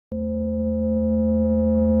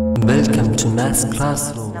Welcome to maths class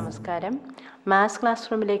room. നമസ്കാരം. Maths class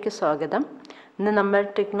റൂമിലേക്ക് സ്വാഗതം. ഇന്ന് നമ്മൾ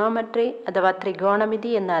ട്രിഗ്നോമെട്രി അഥവാ ത്രികോണമിതി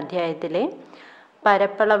എന്ന അധ്യായത്തിലെ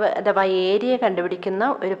പരപ്പളവ് അഥവാ ഏരിയ കണ്ടുപിടിക്കുന്ന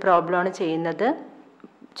ഒരു പ്രോബ്ലമാണ് ചെയ്യുന്നത്.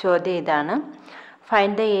 ചോദ്യം ഇതാണ്: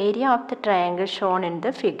 find the area of the triangle shown in the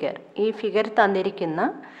figure. ഈ ഫിഗർ തന്നിരിക്കുന്ന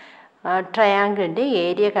ട്രയാങ്കിളിൻ്റെ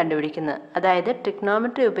ഏരിയ കണ്ടുപിടിക്കുന്നത്, അതായത്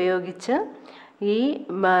ട്രിഗ്നോമെട്രി ഉപയോഗിച്ച് ഈ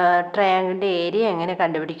ട്രയാങ്കിളിൻ്റെ ഏരിയ എങ്ങനെ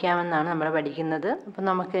കണ്ടുപിടിക്കാമെന്നാണ് നമ്മൾ പഠിക്കുന്നത്. അപ്പോൾ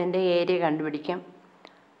നമുക്ക് ഇതിൻ്റെ ഏരിയ കണ്ടുപിടിക്കാം.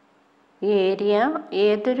 ഈ ഏരിയ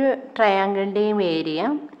ഏതൊരു ട്രയാങ്കിളിൻ്റെയും ഏരിയ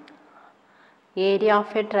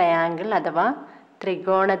ഓഫ് എ ട്രയാങ്കിൾ അഥവാ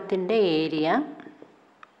ത്രികോണത്തിൻ്റെ area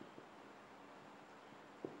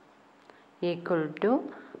equal to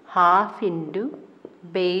half into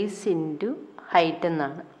base into height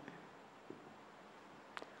എന്നാണ്.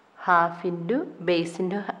 Half into base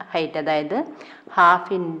into height, അതായത്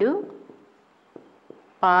ഹാഫ് ഇൻറ്റു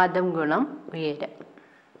പാദം ഗുണം ഉയരം.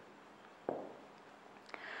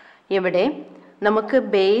 ഇവിടെ നമുക്ക്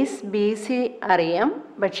ബേസ് ബി സി അറിയാം,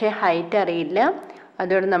 പക്ഷേ ഹൈറ്റ് അറിയില്ല.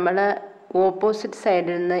 അതുകൊണ്ട് നമ്മൾ ഓപ്പോസിറ്റ്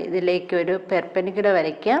സൈഡിൽ നിന്ന് ഇതിലേക്ക് ഒരു പെർപെൻഡിക്കുലർ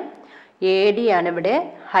വരയ്ക്കാം. എ ഡി ആണ് ഇവിടെ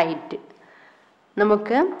ഹൈറ്റ്.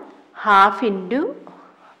 നമുക്ക് half into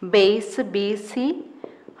base B C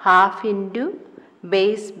half into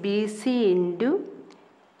base B C into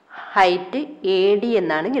height A D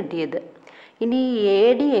എന്നാണ് കിട്ടിയത്. ഇനി ഈ എ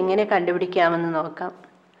ഡി എങ്ങനെ കണ്ടുപിടിക്കാമെന്ന് നോക്കാം.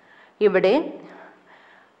 ഇവിടെ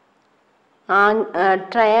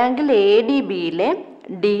ട്രയാങ്കിൾ എ ഡി ബിയിലെ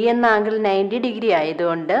ഡി എന്ന ആംഗിൾ 90 ഡിഗ്രി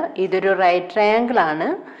ആയതുകൊണ്ട് ഇതൊരു റൈറ്റ് ട്രയാങ്കിൾ ആണ്.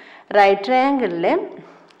 റൈറ്റ് ട്രയാങ്കിളിൽ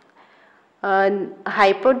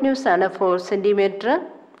ഹൈപ്പോട്ന്യൂസ് ആണ് 4 സെൻറ്റിമീറ്റർ.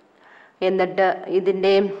 എന്നിട്ട്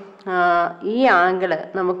ഇതിൻ്റെ ഈ ആംഗിള്,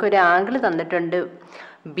 നമുക്കൊരു ആംഗിൾ തന്നിട്ടുണ്ട്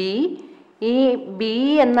ബി. ഈ ബി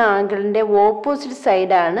എന്ന ആംഗിളിൻ്റെ ഓപ്പോസിറ്റ്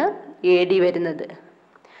സൈഡാണ് എ ഡി വരുന്നത്.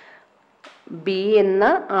 ബി എന്ന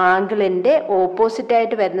ആംഗിളിൻ്റെ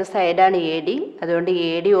ഓപ്പോസിറ്റായിട്ട് വരുന്ന സൈഡാണ് എ ഡി. അതുകൊണ്ട്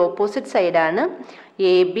എ ഡി ഓപ്പോസിറ്റ് സൈഡാണ്.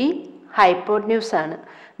 എ ബി ഹൈപ്പോട്ന്യൂസ് ആണ്.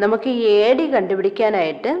 നമുക്ക് എ ഡി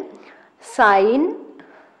കണ്ടുപിടിക്കാനായിട്ട് സൈൻ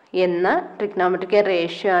എന്ന ട്രിഗ്നോമെട്രിക്കൽ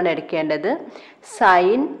റേഷ്യോ ആണ് എടുക്കേണ്ടത്.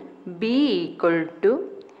 Sign B equal to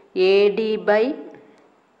A D by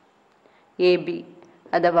A B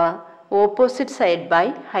അഥവാ opposite side by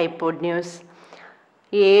hypotenuse.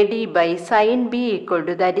 A D by sine B equal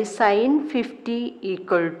to, that is sign 50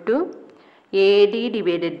 equal to A D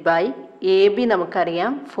divided by A B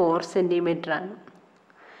നമുക്കറിയാം 4 centimetre ആണ്.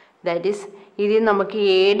 That is ഇതിൽ നമുക്ക്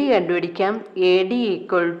A D കണ്ടുപിടിക്കാം. A D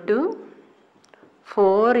equal to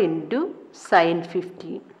 4 into sine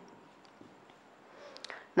 50.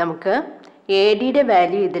 നമുക്ക് A ഡിയുടെ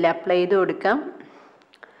value ഇതിൽ apply ചെയ്ത് കൊടുക്കാം.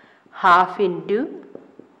 Half into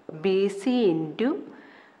B C into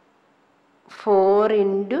 4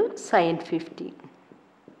 into sine 50.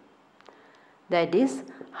 That is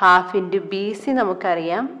half into B C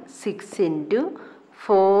നമുക്കറിയാം 6 ഇൻറ്റു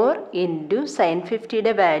 4 ഇൻറ്റു സൈൻ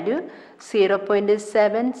 50യുടെ വാല്യൂ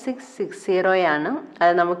 0.7660 ആണ്.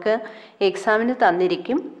 അത് നമുക്ക് എക്സാമിന്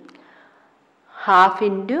തന്നിരിക്കും. Half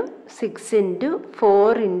into 6 into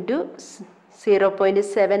 4 into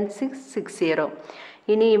 0.7660.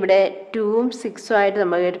 ഇനി ഇവിടെ 2ഉം 6ഉം ആയിട്ട്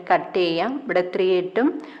നമുക്ക് കട്ട് ചെയ്യാം. ഇവിടെ 3 കിട്ടും.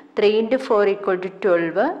 3 ഇൻറ്റു 4 ഈക്വൽ ടു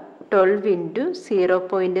 12. 12 ഇൻറ്റു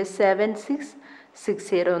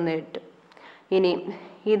 0.7660 എന്ന് കിട്ടും. ഇനി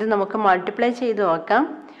ഇത് നമുക്ക് മൾട്ടിപ്ലൈ ചെയ്ത് നോക്കാം.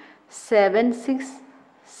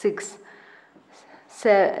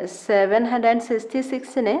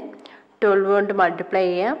 766നെ 12 കൊണ്ട് മൾട്ടിപ്ലൈ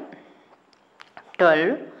ചെയ്യാം.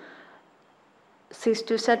 12 6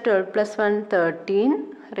 2s are 12 plus 1 13,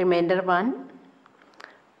 remainder 1.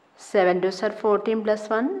 7 2s are 14 plus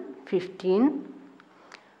 1 15.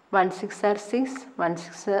 1 6 are 6, 1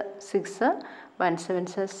 6 are 1 7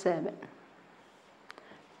 are 7.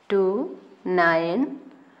 2 9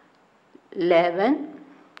 11,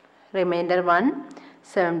 remainder 1.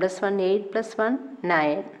 7 plus 1 8 plus 1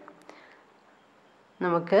 9.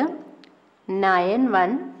 നമുക്ക്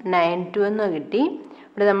 9192 എന്ന് കിട്ടി.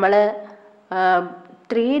 ഇവിടെ നമ്മൾ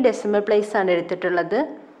 3 ഡെസിമൽ പ്ലേസ് ആണ് എടുത്തിട്ടുള്ളത്.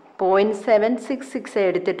 0.766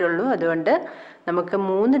 എടുത്തിട്ടുള്ളൂ. അതുകൊണ്ട് നമുക്ക്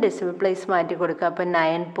 3 ഡെസിമൽ പ്ലേസ് മാറ്റി കൊടുക്കുക. അപ്പോൾ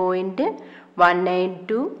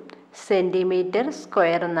 9.192 സെൻറ്റിമീറ്റർ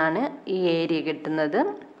സ്ക്വയർ എന്നാണ് ഈ ഏരിയ കിട്ടുന്നത്.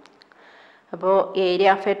 അപ്പോൾ ഏരിയ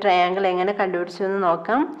ഓഫ് എ ട്രയാങ്കിൾ എങ്ങനെ കണ്ടുപിടിച്ചു എന്ന്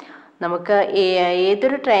നോക്കാം. നമുക്ക്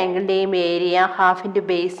ഏതൊരു ട്രയാങ്കിളിൻ്റെയും area half into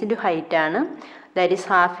base into height ആണ്. ദാറ്റ് ഈസ്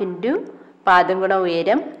ഹാഫ് ഇൻറ്റു പാദം ഗുണം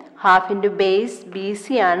ഉയരം. Half into base B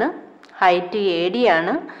C ആണ്. ഹൈറ്റ് എ ഡി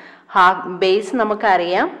ആണ്. ബേസ്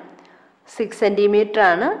നമുക്കറിയാം 6 സെൻറ്റിമീറ്റർ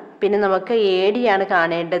ആണ്. പിന്നെ നമുക്ക് എ ഡി ആണ്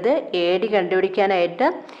കാണേണ്ടത്. എ ഡി കണ്ടുപിടിക്കാനായിട്ട്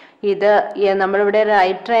ഇത് നമ്മളിവിടെ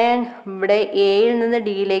റൈറ്റ് ട്രയാങ്കിൾ ഇവിടെ എയിൽ നിന്ന്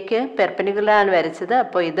ഡിയിലേക്ക് പെർപെൻഡിക്കുലർ ആണ് വരച്ചത്.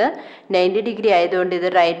 അപ്പോൾ ഇത് 90 ഡിഗ്രി ആയതുകൊണ്ട് ഇത്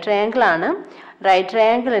റൈറ്റ് ട്രയാങ്കിൾ ആണ്. റൈറ്റ്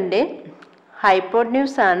ട്രയാങ്കിളിൻ്റെ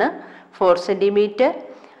ഹൈപ്പോട്ടന്യൂസ് ആണ് 4 സെൻറ്റിമീറ്റർ.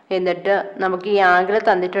 എന്നിട്ട് നമുക്ക് ഈ ആംഗിൾ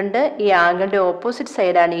തന്നിട്ടുണ്ട്. ഈ ആംഗിളിൻ്റെ ഓപ്പോസിറ്റ്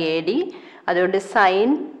സൈഡാണ് എ ഡി. അതുകൊണ്ട് സൈൻ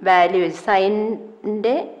വാല്യൂ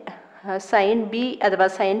സൈൻ ബി അഥവാ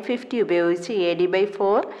സൈൻ 50 ഉപയോഗിച്ച്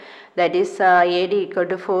AD/4 that is AD =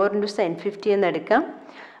 4 × sin 50 എന്ന് എടുക്കാം.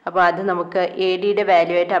 അപ്പോൾ അത് നമുക്ക് ADയുടെ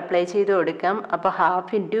വാല്യൂ ആയിട്ട് അപ്ലൈ ചെയ്ത് കൊടുക്കാം. അപ്പോൾ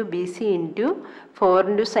 1/2 × BC × 4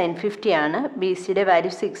 × sin 50 ആണ്. BCയുടെ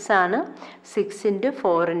വാല്യൂ 6 ആണ്. 6 ×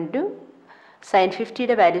 4 × sin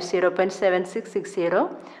 50യുടെ വാല്യൂ 0.7660.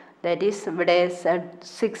 ദാറ്റ് ഈസ് ഇവിടെ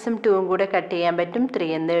 6ഉം 2ഉം കൂടെ കട്ട് ചെയ്യാൻ പറ്റും, 3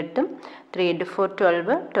 എന്ന് കിട്ടും. 3 ×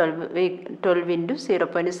 4 12 ×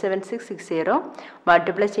 0.7660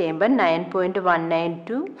 മൾട്ടിപ്ലൈ ചെയ്യുമ്പോൾ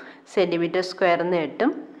 9.192 cm² എന്ന്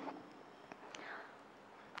കിട്ടും.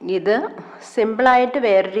 ഇത് സിമ്പിളായിട്ട്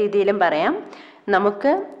വേറെ രീതിയിലും പറയാം.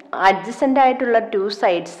 നമുക്ക് അഡ്ജസൻ്റ് ആയിട്ടുള്ള 2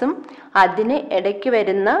 സൈഡ്സും അതിന് ഇടയ്ക്ക്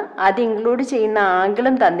വരുന്ന അത് ഇൻക്ലൂഡ് ചെയ്യുന്ന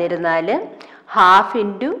ആംഗിളും തന്നിരുന്നാൽ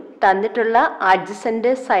 1/2 തന്നിട്ടുള്ള അഡ്ജസൻ്റ്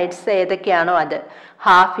സൈഡ്സ് ഏതൊക്കെയാണോ അത്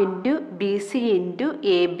 1/2 BC ×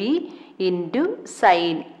 AB ×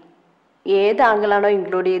 സൈൻ ഏത് ആംഗിളാണോ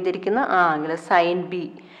ഇൻക്ലൂഡ് ചെയ്തിരിക്കുന്ന ആ ആംഗിൾ സൈൻ ബി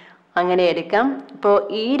അങ്ങനെ എടുക്കാം. ഇപ്പോൾ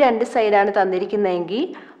ഈ 2 സൈഡാണ് തന്നിരിക്കുന്നതെങ്കിൽ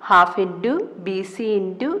 1/2 BC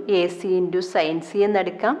 × AC × സൈൻ സി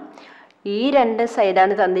എന്നെടുക്കാം. ഈ 2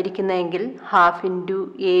 സൈഡാണ് തന്നിരിക്കുന്നതെങ്കിൽ 1/2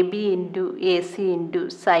 AB × AC ×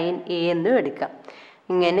 സൈൻ എ എന്നും എടുക്കാം.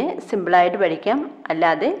 ഇങ്ങനെ സിമ്പിളായിട്ട് പഠിക്കാം.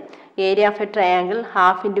 അല്ലാതെ area of A triangle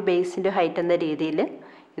 1/2 × base × height എന്ന രീതിയിൽ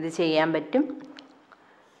ഇത് ചെയ്യാൻ പറ്റും.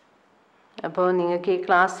 അപ്പോൾ നിങ്ങൾക്ക് ഈ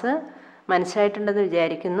ക്ലാസ് മനസ്സിലായിട്ടുണ്ടെന്ന്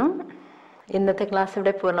വിചാരിക്കുന്നു. ഇന്നത്തെ ക്ലാസ്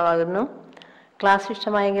ഇവിടെ പൂർണ്ണമാകുന്നു. ക്ലാസ്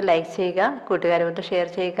ഇഷ്ടമായെങ്കിൽ ലൈക്ക് ചെയ്യുക, കൂട്ടുകാരുമൊത്ത് ഷെയർ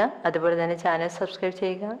ചെയ്യുക, അതുപോലെ തന്നെ ചാനൽ സബ്സ്ക്രൈബ്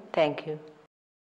ചെയ്യുക. Thank you.